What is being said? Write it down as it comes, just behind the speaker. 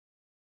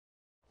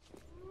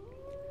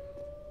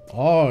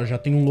Ó, já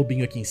tem um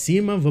lobinho aqui em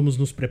cima. Vamos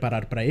nos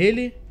preparar pra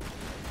ele.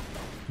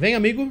 Vem,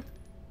 amigo.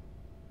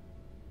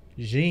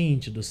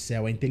 Gente do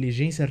céu, a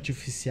inteligência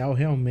artificial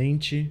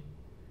realmente...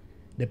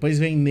 Depois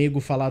vem nego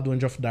falar do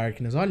End of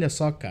Darkness. Olha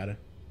só, cara.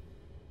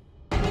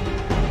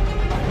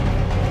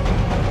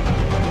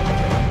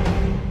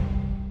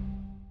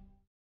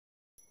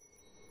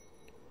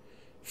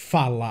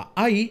 Fala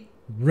aí,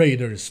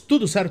 Raiders.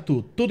 Tudo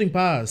certo? Tudo em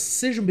paz?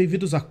 Sejam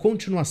bem-vindos à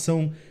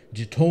continuação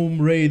de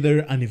Tomb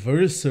Raider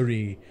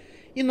Anniversary.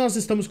 E nós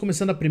estamos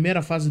começando a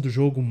primeira fase do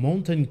jogo,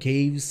 Mountain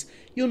Caves,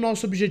 e o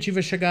nosso objetivo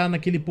é chegar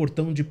naquele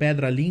portão de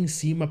pedra ali em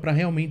cima para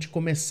realmente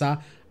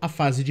começar a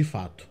fase de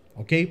fato,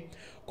 ok?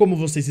 Como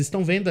vocês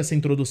estão vendo, essa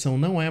introdução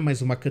não é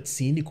mais uma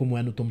cutscene como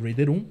é no Tomb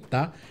Raider 1,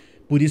 tá?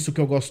 Por isso que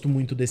eu gosto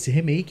muito desse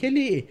remake.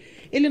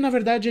 Ele na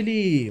verdade,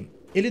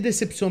 ele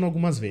decepciona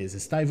algumas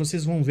vezes, tá? E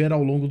vocês vão ver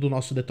ao longo do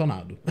nosso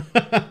detonado.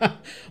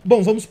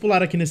 Bom, vamos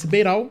pular aqui nesse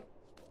beiral.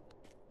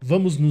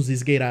 Vamos nos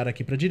esgueirar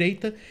aqui pra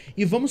direita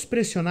e vamos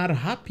pressionar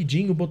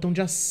rapidinho o botão de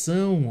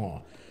ação,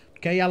 ó.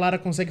 Porque aí a Lara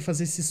consegue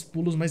fazer esses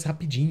pulos mais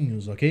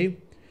rapidinhos, ok?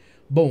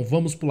 Bom,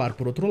 vamos pular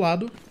por outro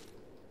lado.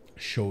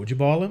 Show de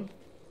bola.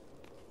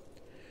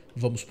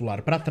 Vamos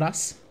pular pra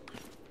trás.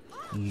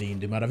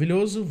 Lindo e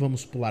maravilhoso.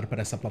 Vamos pular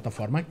para essa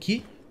plataforma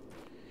aqui.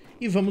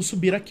 E vamos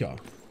subir aqui, ó.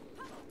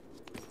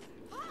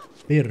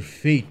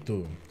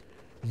 Perfeito.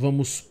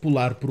 Vamos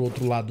pular pro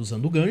outro lado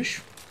usando o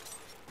gancho.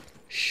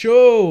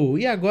 Show!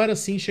 E agora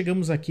sim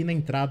chegamos aqui na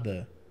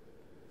entrada.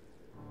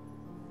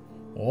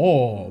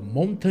 Oh,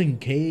 Mountain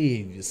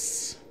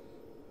Caves.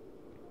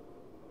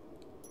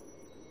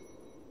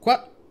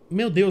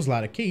 Meu Deus,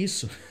 Lara, que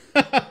isso?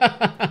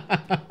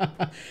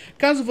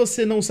 Caso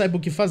você não saiba o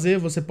que fazer,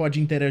 você pode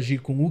interagir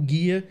com o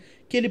guia,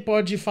 que ele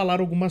pode falar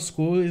algumas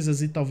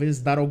coisas e talvez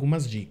dar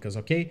algumas dicas,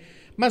 ok?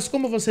 Mas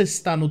como você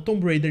está no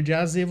Tomb Raider de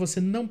A a Z, você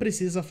não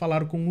precisa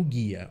falar com o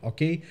guia,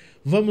 ok?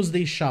 Vamos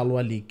deixá-lo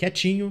ali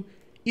quietinho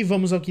e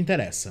vamos ao que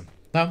interessa,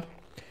 tá?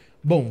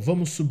 Bom,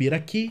 vamos subir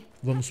aqui,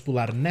 vamos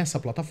pular nessa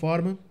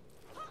plataforma.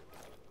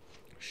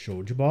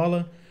 Show de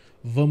bola.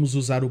 Vamos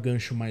usar o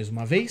gancho mais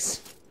uma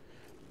vez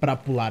para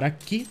pular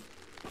aqui.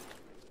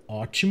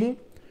 Ótimo.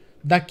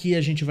 Daqui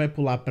a gente vai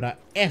pular para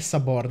essa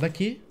borda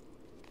aqui.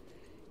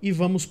 E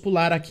vamos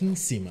pular aqui em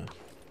cima.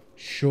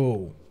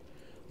 Show.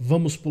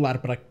 Vamos pular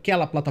para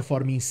aquela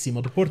plataforma em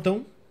cima do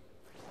portão.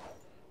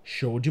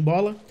 Show de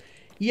bola.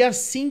 E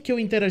assim que eu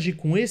interagir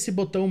com esse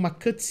botão, uma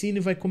cutscene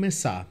vai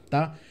começar,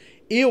 tá?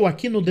 Eu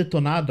aqui no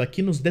detonado,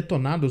 aqui nos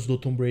detonados do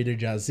Tomb Raider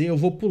de A a Z, eu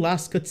vou pular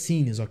as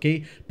cutscenes,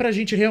 ok? Pra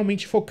gente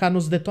realmente focar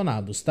nos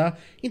detonados, tá?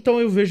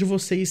 Então eu vejo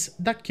vocês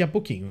daqui a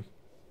pouquinho.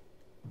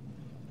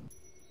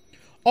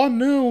 Oh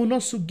não, o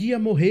nosso guia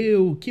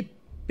morreu, que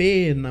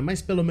pena,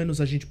 mas pelo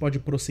menos a gente pode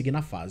prosseguir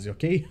na fase,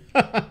 ok?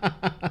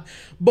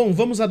 Bom,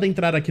 vamos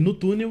adentrar aqui no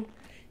túnel,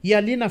 e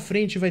ali na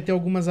frente vai ter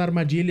algumas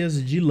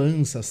armadilhas de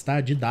lanças,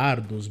 tá? De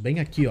dardos, bem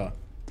aqui, ó.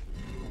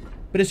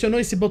 Pressionou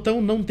esse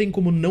botão, não tem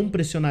como não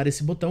pressionar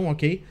esse botão,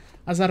 ok?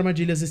 As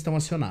armadilhas estão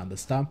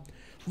acionadas, tá?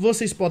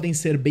 Vocês podem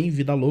ser bem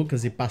vida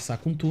loucas e passar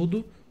com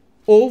tudo,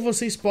 ou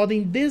vocês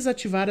podem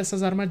desativar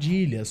essas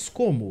armadilhas,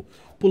 como?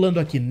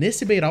 Pulando aqui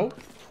nesse beiral,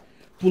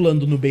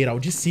 pulando no beiral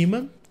de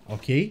cima,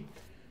 ok?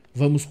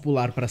 Vamos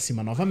pular para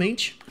cima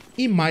novamente,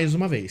 e mais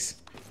uma vez.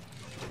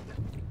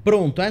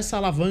 Pronto, essa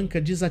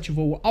alavanca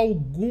desativou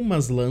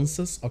algumas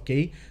lanças,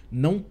 ok?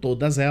 Não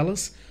todas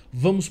elas.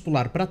 Vamos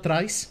pular para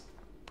trás.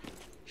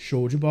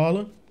 Show de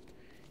bola.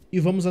 E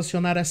vamos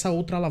acionar essa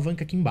outra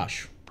alavanca aqui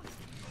embaixo.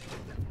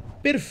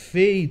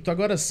 Perfeito,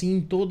 agora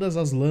sim todas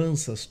as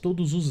lanças,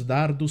 todos os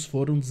dardos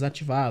foram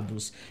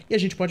desativados. E a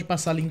gente pode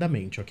passar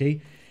lindamente, ok?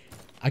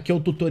 Aqui é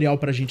o tutorial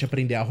pra gente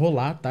aprender a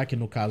rolar, tá? Que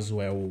no caso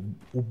é o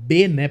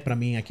B, né, pra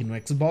mim aqui no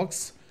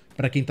Xbox.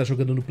 Pra quem tá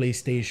jogando no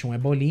PlayStation é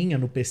bolinha,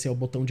 no PC é o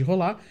botão de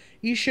rolar.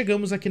 E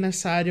chegamos aqui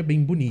nessa área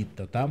bem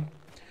bonita, tá?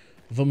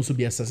 Vamos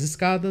subir essas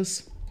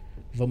escadas.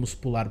 Vamos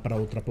pular para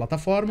outra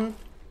plataforma.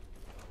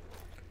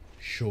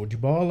 Show de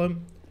bola.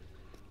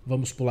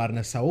 Vamos pular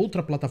nessa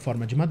outra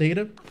plataforma de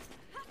madeira.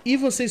 E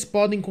vocês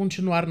podem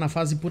continuar na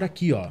fase por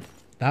aqui, ó,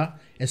 tá?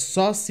 É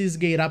só se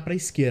esgueirar pra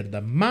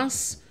esquerda,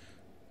 mas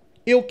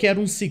eu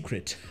quero um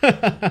secret.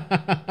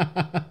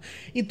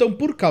 Então,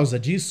 por causa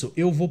disso,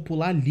 eu vou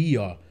pular ali,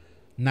 ó,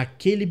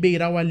 naquele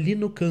beiral ali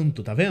no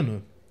canto, tá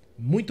vendo?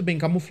 Muito bem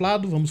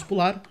camuflado, vamos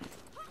pular.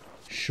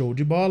 Show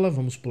de bola,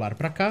 vamos pular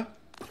pra cá.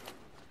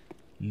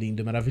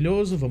 Lindo e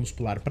maravilhoso, vamos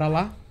pular pra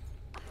lá.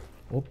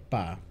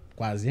 Opa,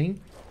 quase, hein?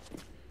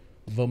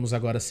 Vamos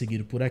agora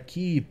seguir por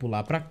aqui e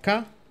pular pra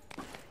cá.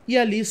 E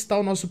ali está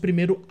o nosso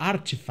primeiro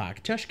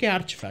artifact. Acho que é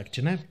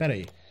artifact, né? Pera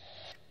aí.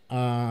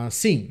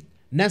 Sim,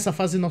 nessa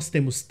fase nós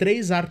temos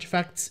 3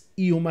 artifacts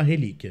e uma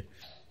relíquia,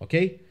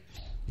 ok?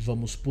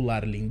 Vamos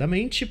pular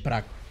lindamente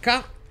pra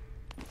cá,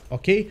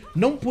 ok?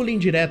 Não pulem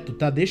direto,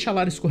 tá? Deixa a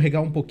Lara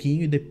escorregar um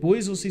pouquinho e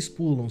depois vocês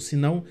pulam,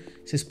 senão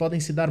vocês podem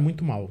se dar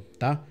muito mal,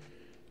 tá?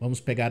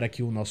 Vamos pegar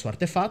aqui o nosso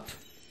artefato.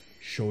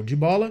 Show de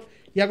bola.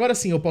 E agora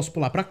sim eu posso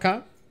pular pra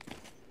cá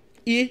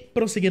e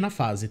prosseguir na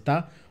fase,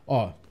 tá?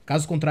 Ó,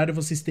 caso contrário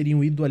vocês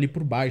teriam ido ali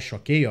por baixo,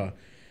 ok? Ó,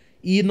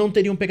 e não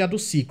teriam pegado o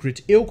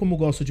secret. Eu, como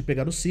gosto de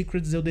pegar os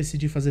secrets, eu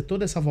decidi fazer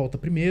toda essa volta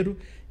primeiro,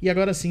 e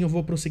agora sim eu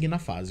vou prosseguir na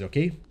fase,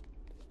 ok?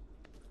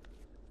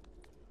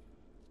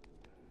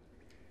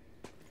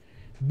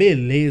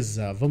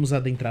 Beleza, vamos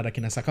adentrar aqui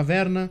nessa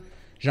caverna.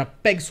 Já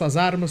pegue suas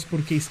armas,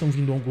 porque estão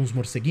vindo alguns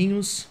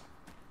morceguinhos.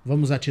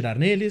 Vamos atirar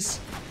neles.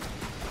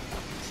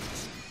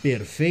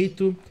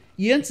 Perfeito.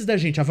 E antes da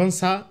gente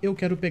avançar, eu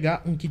quero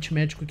pegar um kit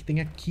médico que tem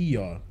aqui,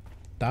 ó.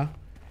 Tá?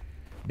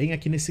 Bem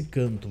aqui nesse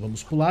canto.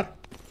 Vamos pular.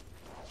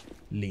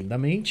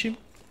 Lindamente.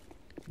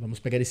 Vamos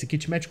pegar esse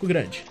kit médico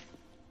grande.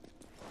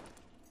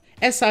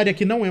 Essa área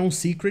aqui não é um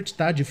secret,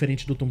 tá?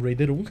 Diferente do Tomb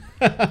Raider 1.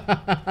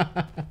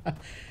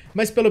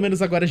 Mas pelo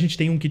menos agora a gente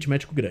tem um kit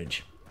médico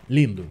grande.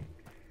 Lindo.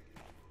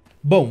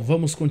 Bom,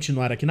 vamos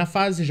continuar aqui na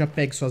fase. Já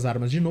pegue suas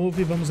armas de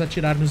novo e vamos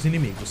atirar nos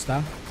inimigos,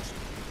 tá?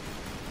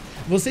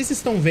 Vocês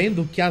estão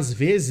vendo que às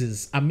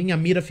vezes a minha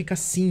mira fica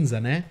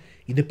cinza, né?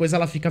 E depois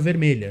ela fica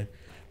vermelha.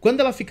 Quando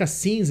ela fica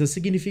cinza,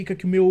 significa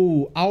que o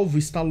meu alvo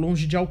está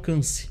longe de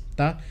alcance,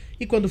 tá?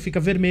 E quando fica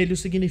vermelho,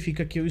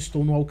 significa que eu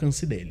estou no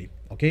alcance dele,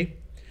 ok?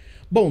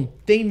 Bom,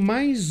 tem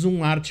mais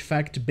um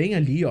artifact bem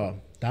ali, ó,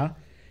 tá?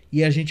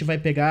 E a gente vai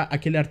pegar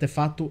aquele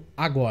artefato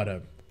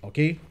agora,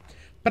 ok?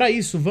 Para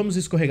isso, vamos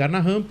escorregar na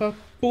rampa,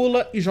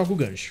 pula e joga o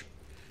gancho.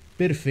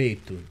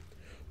 Perfeito.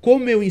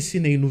 Como eu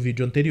ensinei no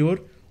vídeo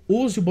anterior,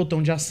 use o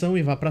botão de ação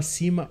e vá para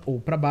cima ou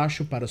para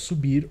baixo para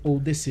subir ou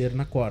descer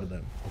na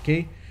corda,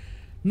 ok?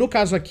 No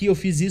caso aqui, eu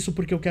fiz isso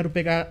porque eu quero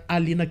pegar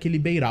ali naquele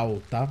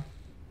beiral, tá?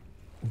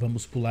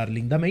 Vamos pular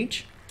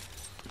lindamente.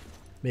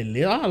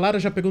 Beleza. Ah, a Lara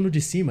já pegou no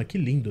de cima, que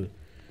lindo.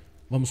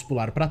 Vamos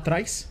pular para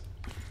trás.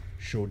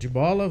 Show de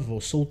bola, vou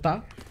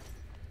soltar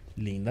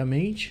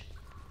lindamente.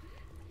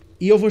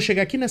 E eu vou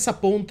chegar aqui nessa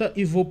ponta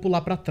e vou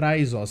pular pra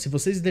trás, ó. Se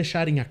vocês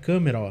deixarem a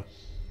câmera, ó.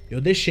 Eu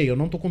deixei, eu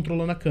não tô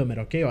controlando a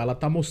câmera, ok? Ó, ela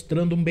tá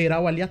mostrando um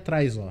beiral ali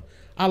atrás, ó.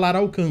 A Lara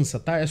alcança,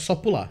 tá? É só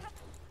pular.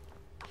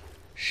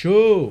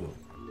 Show!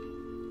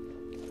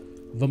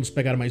 Vamos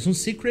pegar mais um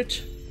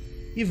secret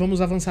e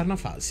vamos avançar na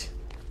fase.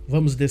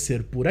 Vamos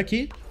descer por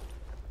aqui.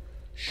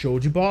 Show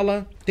de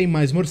bola. Tem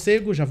mais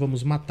morcego, já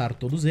vamos matar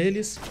todos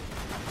eles.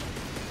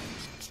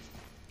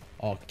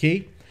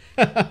 Ok.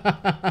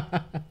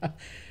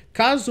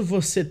 Caso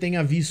você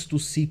tenha visto o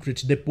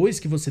secret depois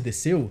que você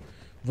desceu,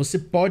 você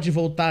pode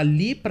voltar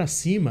ali pra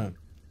cima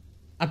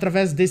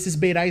através desses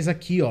beirais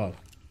aqui, ó.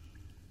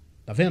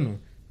 Tá vendo?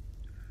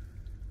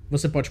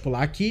 Você pode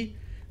pular aqui,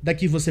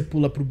 daqui você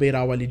pula pro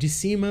beiral ali de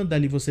cima,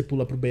 dali você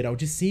pula pro beiral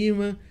de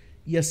cima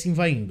e assim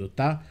vai indo,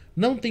 tá?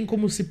 Não tem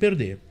como se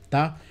perder,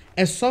 tá?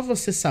 É só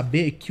você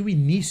saber que o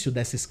início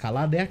dessa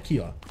escalada é aqui,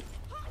 ó.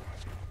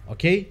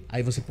 Ok?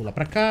 Aí você pula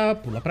pra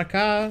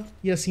cá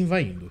e assim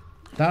vai indo,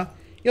 tá?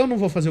 Eu não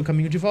vou fazer o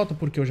caminho de volta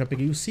porque eu já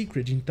peguei o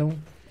secret, então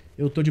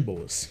eu tô de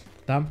boas,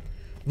 tá?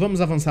 Vamos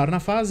avançar na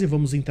fase,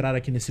 vamos entrar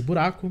aqui nesse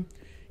buraco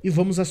e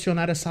vamos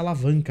acionar essa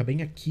alavanca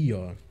bem aqui,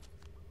 ó.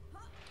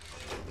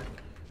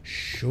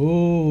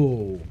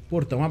 Show!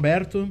 Portão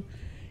aberto.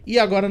 E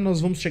agora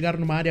nós vamos chegar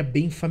numa área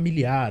bem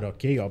familiar,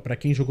 ok? Ó, pra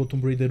quem jogou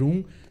Tomb Raider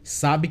 1,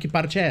 sabe que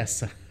parte é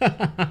essa.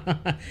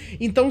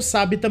 Então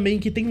sabe também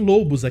que tem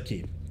lobos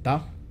aqui,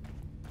 tá?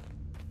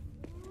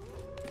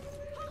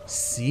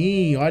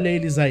 Sim, olha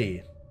eles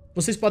aí.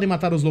 Vocês podem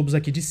matar os lobos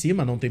aqui de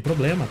cima, não tem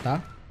problema,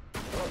 tá?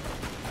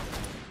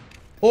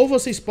 Ou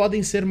vocês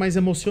podem ser mais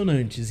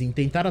emocionantes em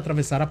tentar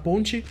atravessar a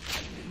ponte.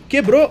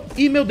 Quebrou!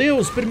 E, meu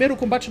Deus, primeiro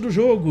combate do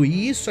jogo.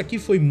 E isso aqui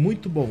foi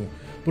muito bom,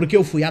 porque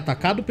eu fui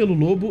atacado pelo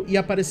lobo e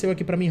apareceu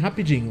aqui pra mim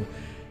rapidinho.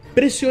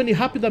 Pressione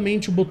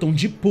rapidamente o botão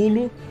de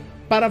pulo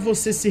para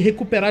você se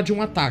recuperar de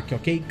um ataque,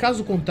 ok?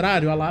 Caso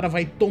contrário, a Lara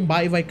vai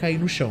tombar e vai cair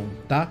no chão,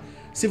 tá?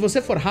 Se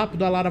você for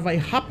rápido, a Lara vai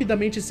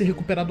rapidamente se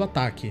recuperar do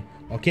ataque,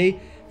 ok?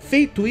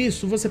 Feito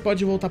isso, você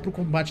pode voltar pro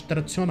combate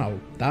tradicional,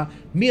 tá?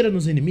 Mira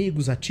nos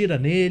inimigos, atira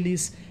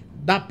neles,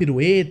 dá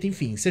pirueta,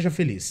 enfim, seja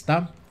feliz,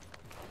 tá?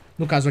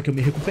 No caso aqui eu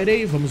me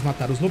recuperei, vamos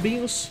matar os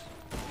lobinhos.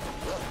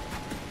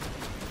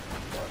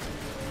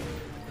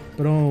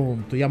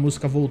 Pronto, e a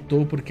música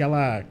voltou porque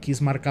ela quis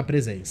marcar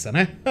presença,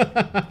 né?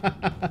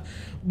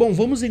 Bom,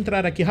 vamos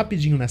entrar aqui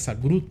rapidinho nessa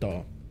gruta,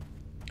 ó.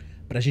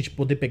 Pra gente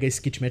poder pegar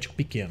esse kit médico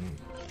pequeno.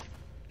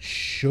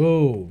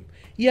 Show!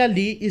 E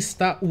ali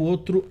está o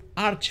outro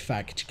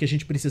artifact que a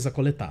gente precisa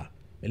coletar,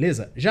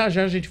 beleza? Já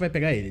já a gente vai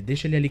pegar ele,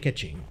 deixa ele ali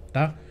quietinho,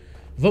 tá?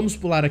 Vamos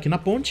pular aqui na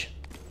ponte,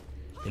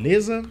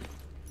 beleza?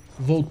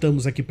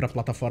 Voltamos aqui para a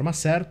plataforma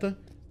certa.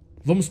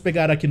 Vamos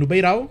pegar aqui no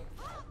beiral.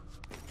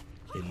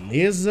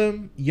 Beleza.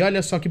 E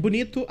olha só que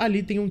bonito,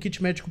 ali tem um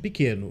kit médico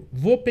pequeno.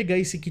 Vou pegar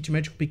esse kit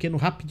médico pequeno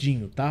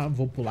rapidinho, tá?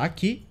 Vou pular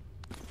aqui,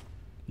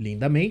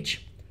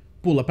 lindamente.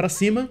 Pula para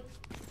cima,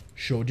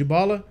 show de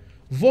bola.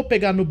 Vou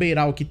pegar no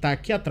beiral que tá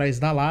aqui atrás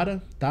da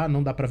Lara, tá?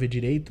 Não dá pra ver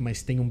direito,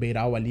 mas tem um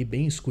beiral ali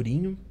bem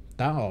escurinho,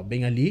 tá? Ó,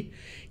 bem ali.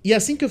 E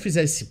assim que eu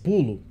fizer esse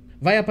pulo,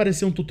 vai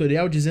aparecer um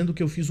tutorial dizendo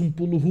que eu fiz um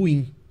pulo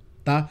ruim,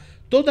 tá?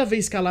 Toda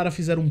vez que a Lara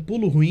fizer um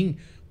pulo ruim,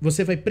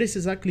 você vai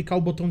precisar clicar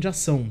o botão de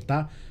ação,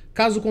 tá?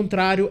 Caso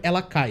contrário,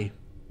 ela cai,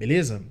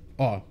 beleza?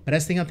 Ó,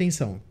 prestem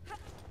atenção.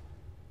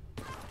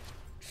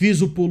 Fiz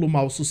o pulo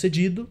mal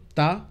sucedido,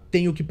 tá?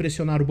 Tenho que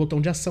pressionar o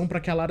botão de ação para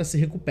que a Lara se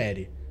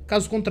recupere.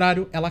 Caso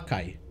contrário, ela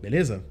cai,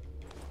 beleza?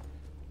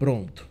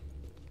 Pronto.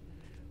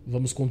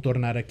 Vamos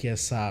contornar aqui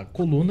essa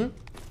coluna.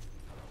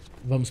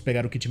 Vamos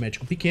pegar o kit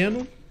médico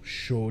pequeno.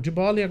 Show de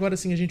bola. E agora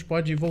sim a gente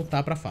pode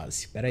voltar pra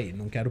fase. Pera aí,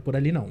 não quero por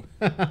ali não.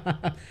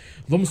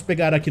 Vamos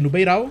pegar aqui no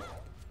beiral.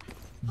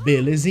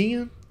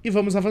 Belezinha. E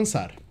vamos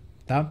avançar,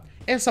 tá?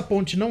 Essa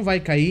ponte não vai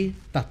cair,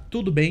 tá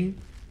tudo bem,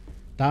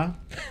 tá?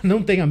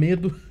 Não tenha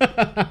medo.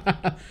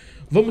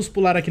 Vamos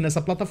pular aqui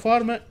nessa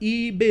plataforma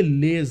e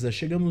beleza,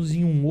 chegamos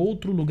em um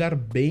outro lugar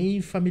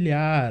bem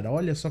familiar.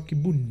 Olha só que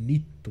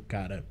bonito,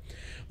 cara.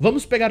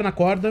 Vamos pegar na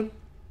corda,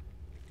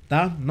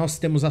 tá? Nós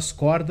temos as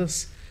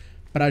cordas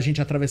pra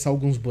gente atravessar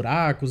alguns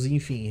buracos e,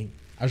 enfim,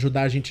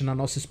 ajudar a gente na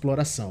nossa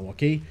exploração,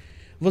 ok?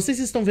 Vocês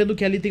estão vendo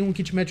que ali tem um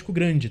kit médico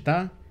grande,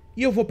 tá?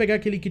 E eu vou pegar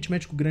aquele kit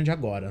médico grande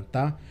agora,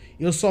 tá?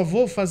 Eu só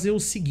vou fazer o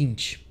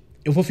seguinte.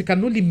 Eu vou ficar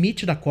no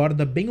limite da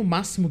corda, bem o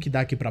máximo que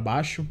dá aqui pra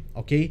baixo,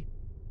 ok?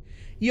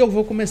 E eu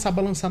vou começar a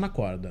balançar na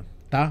corda,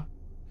 tá?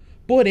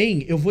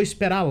 Porém, eu vou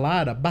esperar a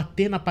Lara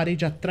bater na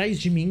parede atrás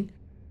de mim,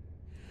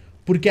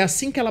 porque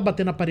assim que ela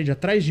bater na parede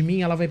atrás de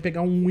mim, ela vai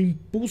pegar um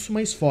impulso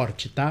mais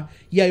forte, tá?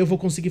 E aí eu vou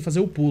conseguir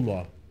fazer o pulo,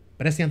 ó.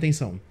 Prestem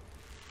atenção.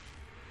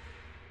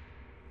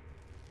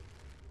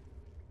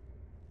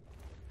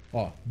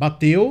 Ó,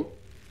 bateu,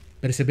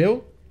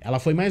 percebeu? Ela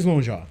foi mais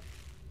longe, ó.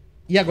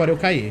 E agora eu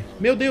caí.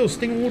 Meu Deus,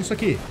 tem um urso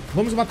aqui.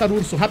 Vamos matar o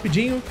urso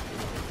rapidinho.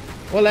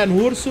 Olé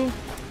no urso.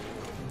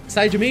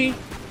 Sai de mim.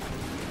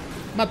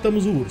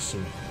 Matamos o urso.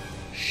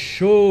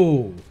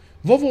 Show.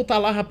 Vou voltar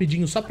lá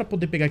rapidinho só pra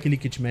poder pegar aquele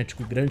kit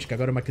médico grande, que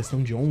agora é uma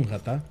questão de honra,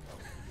 tá?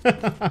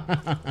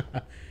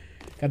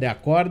 Cadê a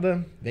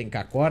corda? Vem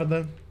cá,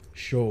 corda.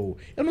 Show.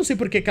 Eu não sei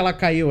por que ela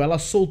caiu, ela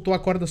soltou a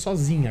corda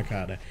sozinha,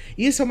 cara.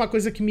 Isso é uma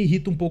coisa que me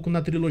irrita um pouco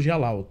na trilogia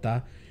LAW,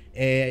 tá?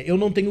 Eu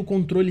não tenho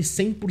controle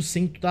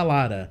 100% da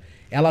Lara.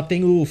 Ela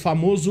tem o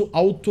famoso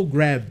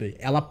auto-grab,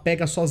 ela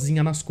pega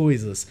sozinha nas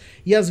coisas.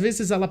 E às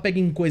vezes ela pega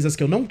em coisas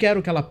que eu não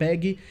quero que ela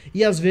pegue,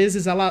 e às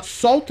vezes ela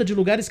solta de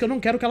lugares que eu não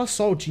quero que ela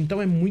solte,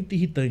 então é muito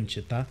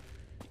irritante, tá?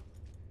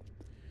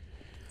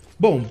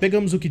 Bom,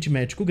 pegamos o kit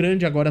médico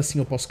grande, agora sim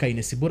eu posso cair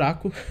nesse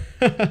buraco.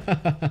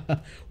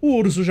 O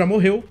urso já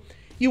morreu,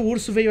 e o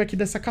urso veio aqui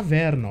dessa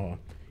caverna, ó.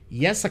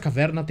 E essa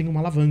caverna tem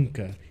uma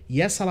alavanca.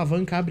 E essa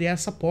alavanca abre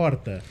essa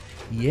porta.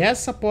 E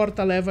essa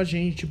porta leva a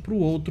gente pro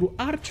outro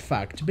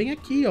artifact. Bem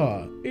aqui,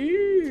 ó.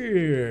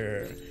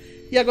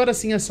 E agora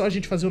sim é só a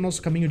gente fazer o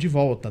nosso caminho de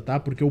volta, tá?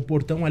 Porque o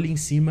portão ali em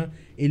cima,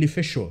 ele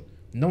fechou.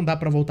 Não dá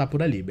pra voltar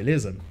por ali,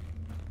 beleza?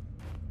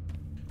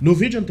 No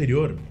vídeo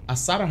anterior, a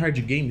Sarah Hard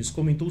Games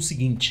comentou o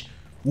seguinte: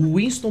 o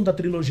Winston da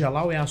trilogia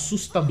LAW é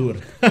assustador.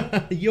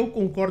 E eu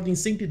concordo em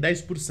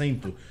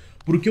 110%.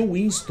 Porque o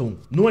Winston,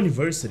 no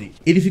Anniversary,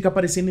 ele fica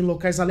aparecendo em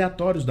locais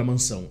aleatórios da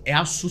mansão. É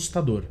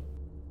assustador.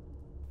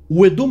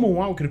 O Edu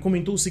Monwalker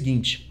comentou o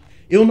seguinte: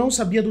 eu não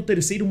sabia do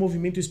terceiro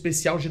movimento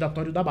especial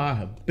giratório da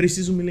barra.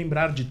 Preciso me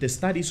lembrar de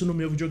testar isso no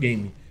meu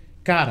videogame.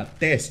 Cara,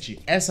 teste.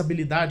 Essa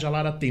habilidade a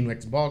Lara tem no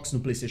Xbox,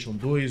 no PlayStation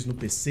 2, no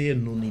PC,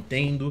 no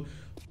Nintendo.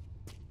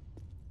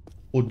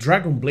 O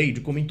Dragon Blade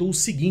comentou o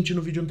seguinte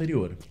no vídeo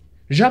anterior: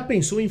 já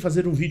pensou em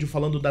fazer um vídeo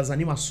falando das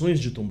animações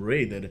de Tomb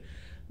Raider?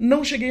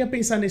 Não cheguei a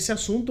pensar nesse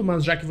assunto,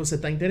 mas já que você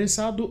está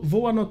interessado,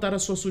 vou anotar a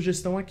sua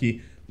sugestão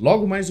aqui.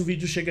 Logo mais o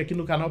vídeo chega aqui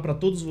no canal para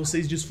todos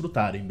vocês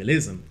desfrutarem,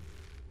 beleza?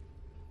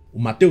 O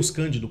Matheus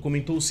Cândido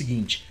comentou o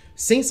seguinte: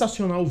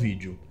 sensacional o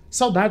vídeo.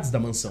 Saudades da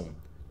mansão.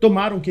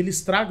 Tomaram que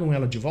eles tragam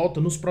ela de volta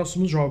nos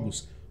próximos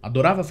jogos.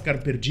 Adorava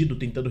ficar perdido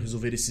tentando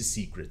resolver esses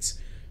secrets.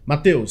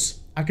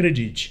 Matheus,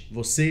 acredite,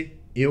 você,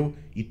 eu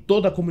e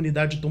toda a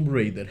comunidade Tomb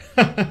Raider.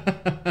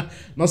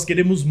 Nós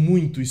queremos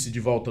muito isso de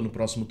volta no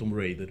próximo Tomb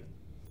Raider.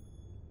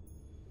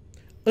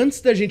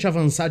 Antes da gente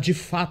avançar de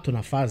fato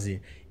na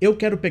fase, eu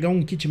quero pegar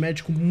um kit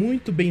médico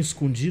muito bem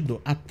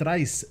escondido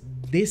atrás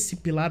desse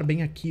pilar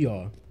bem aqui,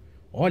 ó.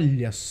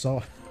 Olha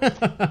só.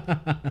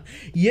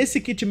 E esse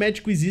kit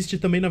médico existe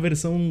também na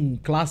versão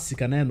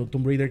clássica, né? No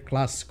Tomb Raider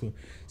clássico.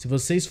 Se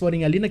vocês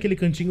forem ali naquele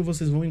cantinho,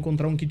 vocês vão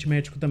encontrar um kit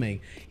médico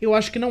também. Eu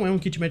acho que não é um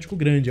kit médico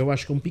grande, eu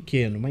acho que é um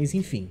pequeno, mas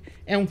enfim,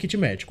 é um kit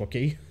médico,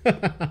 ok?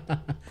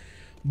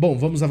 Bom,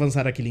 vamos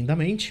avançar aqui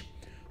lindamente.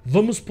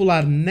 Vamos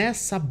pular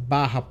nessa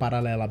barra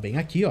paralela bem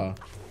aqui, ó.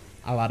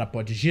 A Lara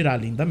pode girar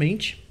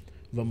lindamente.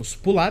 Vamos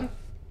pular.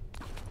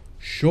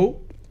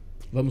 Show.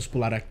 Vamos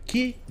pular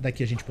aqui.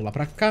 Daqui a gente pula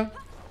pra cá.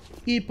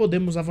 E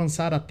podemos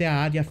avançar até a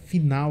área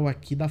final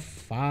aqui da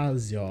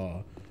fase, ó.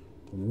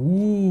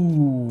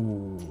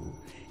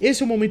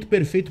 Esse é o momento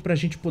perfeito pra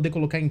gente poder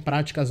colocar em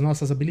prática as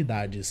nossas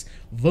habilidades.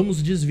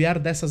 Vamos desviar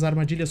dessas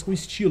armadilhas com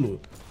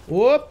estilo.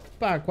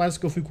 Opa, quase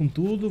que eu fui com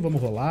tudo.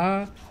 Vamos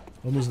rolar.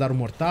 Vamos dar o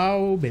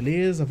mortal,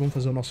 beleza, vamos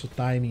fazer o nosso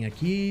timing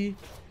aqui.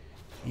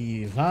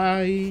 E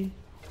vai.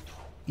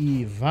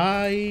 E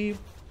vai.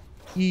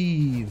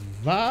 E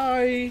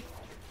vai.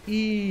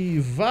 E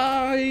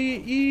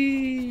vai.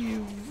 E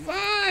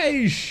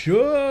vai.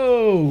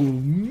 Show!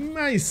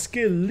 Mas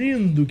que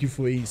lindo que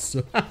foi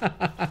isso.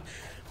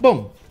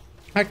 Bom,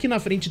 Aqui na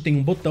frente tem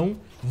um botão,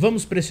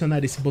 vamos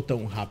pressionar esse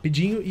botão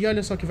rapidinho e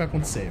olha só o que vai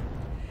acontecer.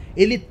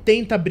 Ele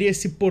tenta abrir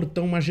esse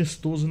portão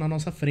majestoso na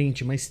nossa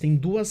frente, mas tem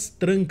duas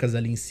trancas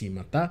ali em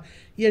cima, tá?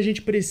 E a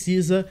gente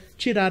precisa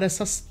tirar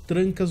essas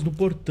trancas do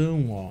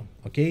portão, ó,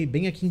 ok?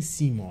 Bem aqui em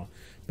cima, ó.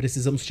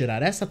 Precisamos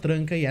tirar essa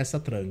tranca e essa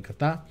tranca,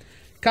 tá?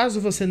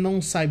 Caso você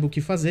não saiba o que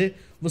fazer,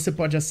 você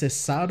pode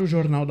acessar o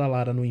jornal da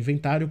Lara no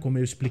inventário, como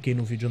eu expliquei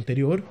no vídeo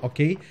anterior,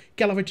 ok?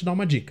 Que ela vai te dar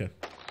uma dica.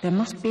 There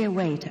must be a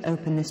way to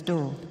open this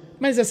door.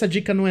 Mas essa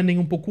dica não é nem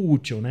um pouco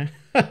útil, né?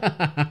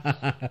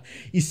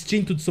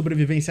 Instinto de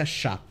sobrevivência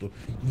chato.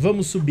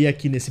 Vamos subir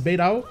aqui nesse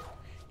beiral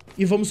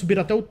e vamos subir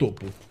até o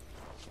topo.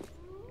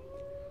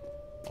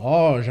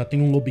 Ó, já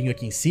tem um lobinho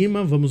aqui em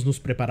cima, vamos nos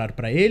preparar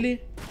pra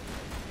ele.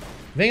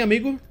 Vem,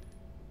 amigo.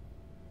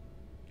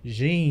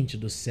 Gente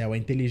do céu, a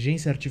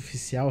inteligência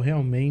artificial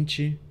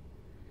realmente...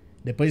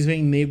 Depois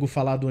vem nego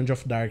falar do End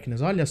of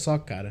Darkness. Olha só,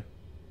 cara.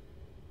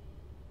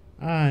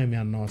 Ai,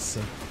 minha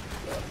nossa.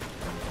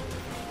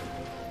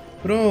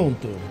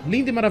 Pronto.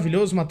 Lindo e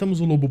maravilhoso,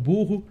 matamos o lobo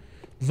burro.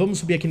 Vamos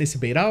subir aqui nesse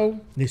beiral,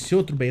 nesse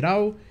outro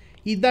beiral.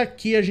 E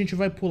daqui a gente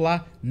vai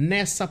pular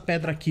nessa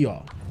pedra aqui,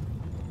 ó.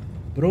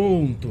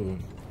 Pronto.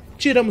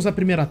 Tiramos a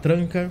primeira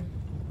tranca.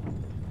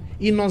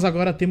 E nós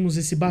agora temos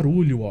esse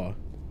barulho, ó.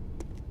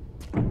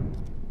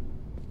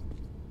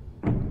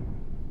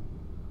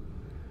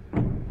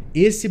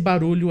 Esse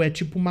barulho é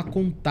tipo uma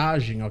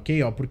contagem,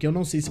 ok? Ó, porque eu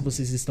não sei se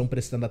vocês estão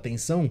prestando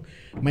atenção,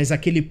 mas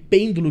aquele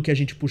pêndulo que a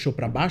gente puxou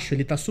pra baixo,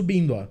 ele tá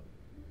subindo, ó.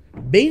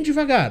 Bem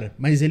devagar,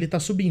 mas ele tá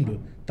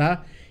subindo,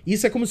 tá?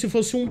 Isso é como se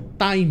fosse um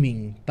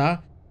timing,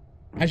 tá?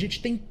 A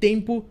gente tem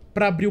tempo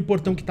pra abrir o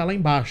portão que tá lá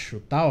embaixo,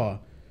 tá? Ó,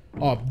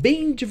 ó,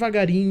 bem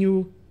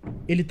devagarinho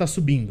ele tá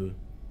subindo.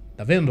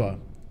 Tá vendo, ó?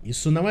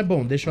 Isso não é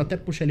bom. Deixa eu até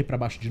puxar ele pra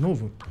baixo de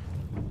novo.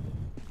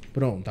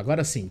 Pronto,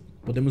 agora sim.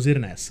 Podemos ir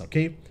nessa,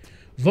 ok?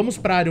 Vamos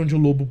para a área onde o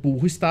lobo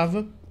burro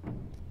estava.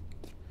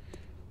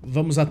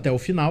 Vamos até o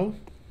final.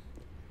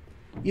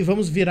 E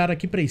vamos virar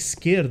aqui para a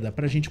esquerda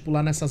para a gente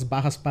pular nessas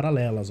barras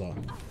paralelas, ó.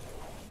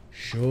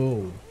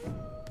 Show.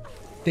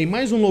 Tem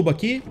mais um lobo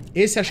aqui.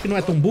 Esse acho que não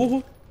é tão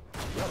burro.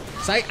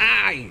 Sai.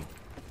 Ai!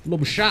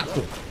 Lobo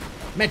chato.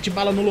 Mete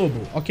bala no lobo.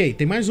 Ok,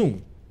 tem mais um.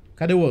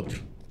 Cadê o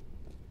outro?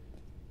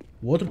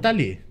 O outro tá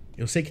ali.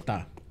 Eu sei que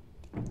tá.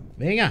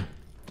 Venha.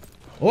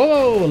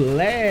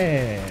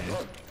 Olé!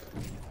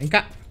 Vem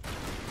cá.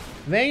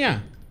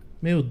 Venha!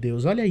 Meu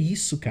Deus, olha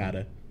isso,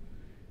 cara.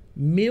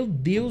 Meu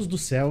Deus do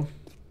céu.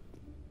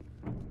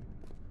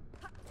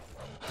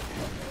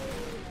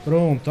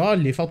 Pronto,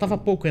 olha, faltava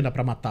pouco ainda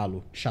pra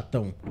matá-lo.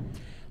 Chatão.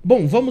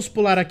 Bom, vamos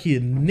pular aqui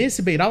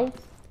nesse beiral,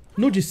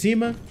 no de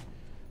cima,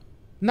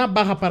 na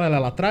barra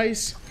paralela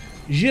atrás,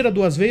 gira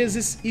duas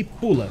vezes e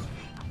pula.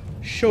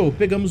 Show,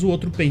 pegamos o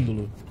outro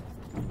pêndulo.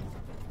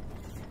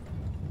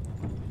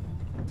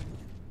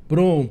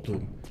 Pronto.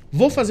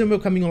 Vou fazer o meu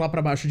caminho lá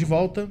pra baixo de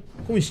volta,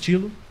 com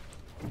estilo,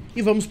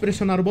 e vamos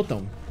pressionar o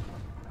botão.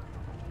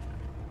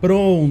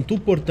 Pronto, o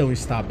portão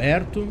está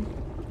aberto,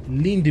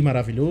 lindo e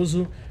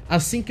maravilhoso.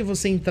 Assim que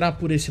você entrar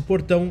por esse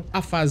portão,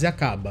 a fase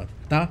acaba,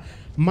 tá?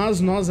 Mas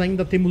nós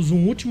ainda temos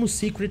um último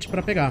secret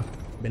pra pegar,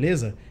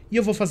 beleza? E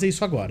eu vou fazer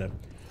isso agora.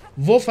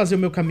 Vou fazer o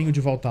meu caminho de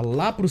volta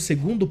lá pro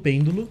segundo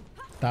pêndulo,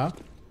 tá?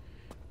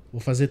 Vou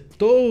fazer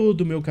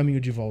todo o meu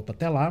caminho de volta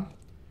até lá.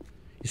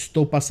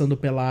 Estou passando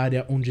pela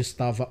área onde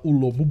estava o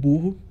lobo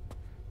burro.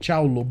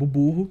 Tchau, lobo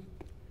burro.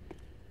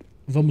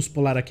 Vamos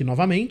pular aqui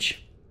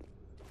novamente.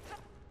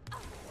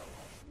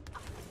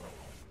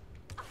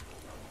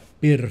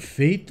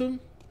 Perfeito.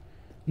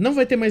 Não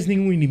vai ter mais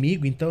nenhum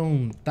inimigo,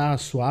 então tá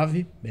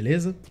suave,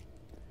 beleza?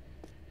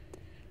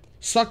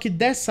 Só que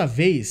dessa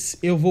vez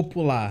eu vou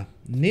pular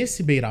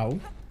nesse beiral.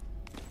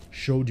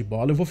 Show de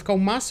bola. Eu vou ficar o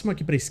máximo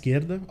aqui pra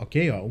esquerda,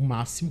 ok? Ó, o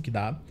máximo que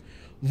dá.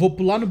 Vou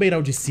pular no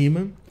beiral de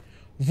cima.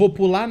 Vou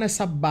pular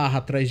nessa barra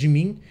atrás de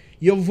mim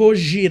e eu vou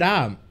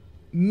girar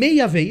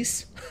meia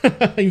vez.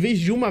 Em vez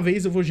de uma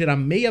vez, eu vou girar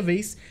meia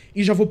vez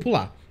e já vou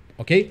pular,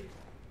 ok?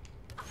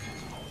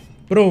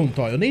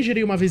 Pronto, ó, eu nem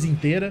girei uma vez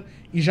inteira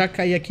e já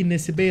caí aqui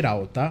nesse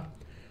beiral, tá?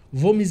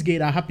 Vou me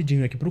esgueirar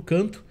rapidinho aqui pro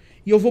canto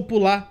e eu vou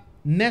pular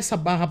nessa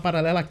barra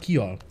paralela aqui,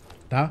 ó,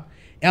 tá?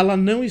 Ela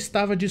não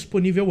estava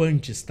disponível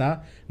antes,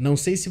 tá? Não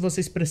sei se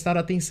vocês prestaram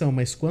atenção,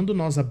 mas quando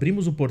nós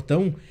abrimos o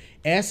portão,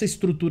 essa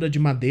estrutura de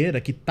madeira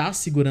que tá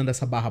segurando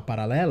essa barra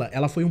paralela,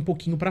 ela foi um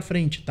pouquinho pra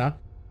frente, tá?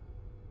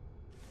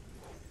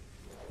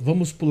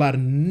 Vamos pular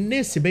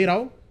nesse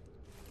beiral.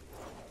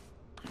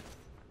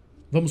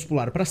 Vamos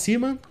pular pra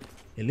cima.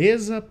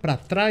 Beleza? Pra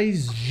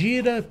trás,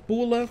 gira,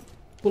 pula.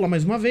 Pula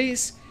mais uma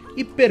vez.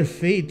 E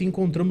perfeito,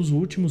 encontramos o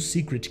último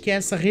secret, que é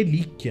essa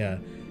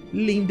relíquia.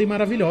 Linda e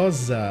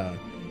maravilhosa.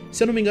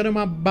 Se eu não me engano, é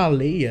uma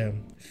baleia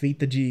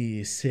feita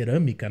de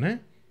cerâmica, né?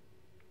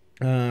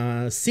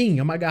 Sim,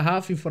 é uma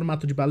garrafa em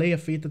formato de baleia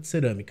feita de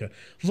cerâmica.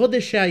 Vou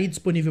deixar aí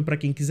disponível para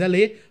quem quiser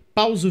ler.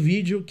 Pausa o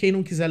vídeo. Quem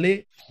não quiser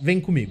ler, vem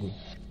comigo,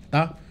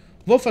 tá?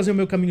 Vou fazer o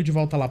meu caminho de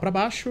volta lá para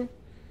baixo.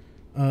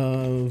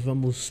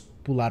 Vamos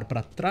pular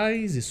para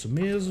trás, isso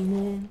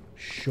mesmo.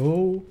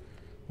 Show.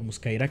 Vamos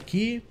cair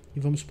aqui e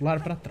vamos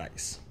pular para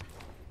trás.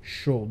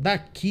 Show.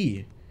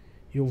 Daqui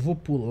eu vou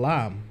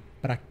pular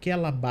para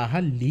aquela barra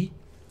ali.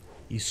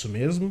 Isso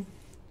mesmo.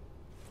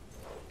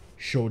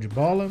 Show de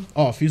bola.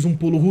 Ó, fiz um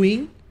pulo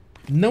ruim.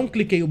 Não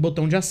cliquei o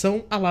botão de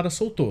ação, a Lara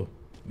soltou.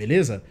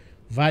 Beleza?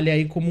 Vale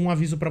aí como um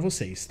aviso para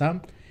vocês,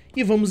 tá?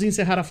 E vamos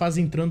encerrar a fase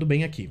entrando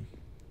bem aqui.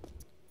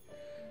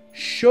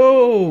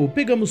 Show!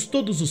 Pegamos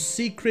todos os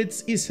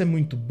secrets, isso é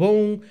muito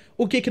bom.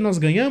 O que que nós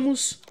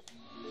ganhamos?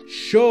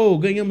 Show!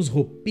 Ganhamos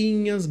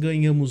roupinhas,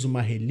 ganhamos uma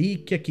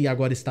relíquia, que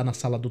agora está na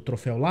sala do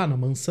troféu lá, na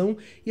mansão,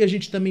 e a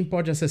gente também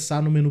pode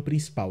acessar no menu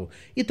principal.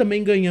 E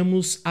também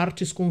ganhamos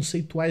artes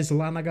conceituais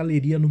lá na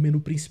galeria no menu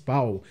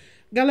principal.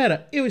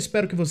 Galera, eu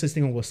espero que vocês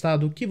tenham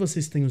gostado, que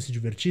vocês tenham se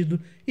divertido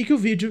e que o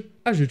vídeo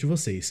ajude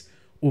vocês.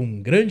 Um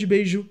grande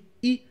beijo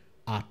e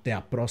até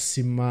a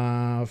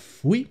próxima.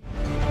 Fui!